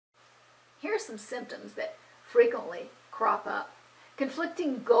Here are some symptoms that frequently crop up.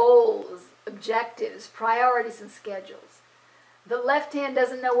 Conflicting goals, objectives, priorities, and schedules. The left hand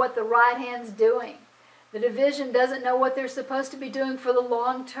doesn't know what the right hand's doing. The division doesn't know what they're supposed to be doing for the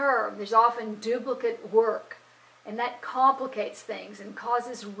long term. There's often duplicate work, and that complicates things and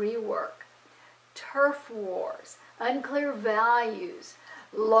causes rework. Turf wars, unclear values,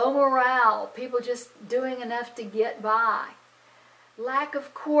 low morale, people just doing enough to get by. Lack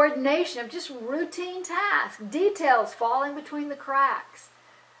of coordination of just routine tasks, details falling between the cracks.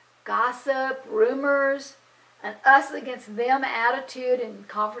 Gossip, rumors, an us against them attitude in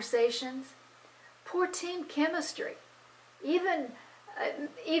conversations. Poor team chemistry. Even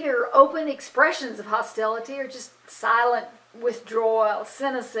either open expressions of hostility or just silent withdrawal,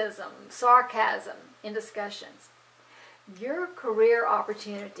 cynicism, sarcasm in discussions. Your career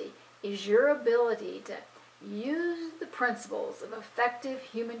opportunity is your ability to use the principles of effective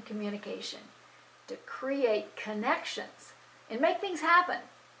human communication to create connections and make things happen.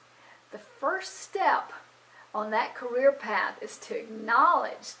 The first step on that career path is to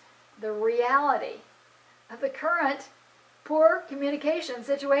acknowledge the reality of the current poor communication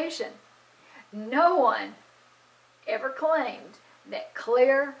situation. No one ever claimed that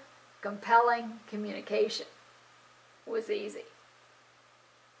clear, compelling communication was easy.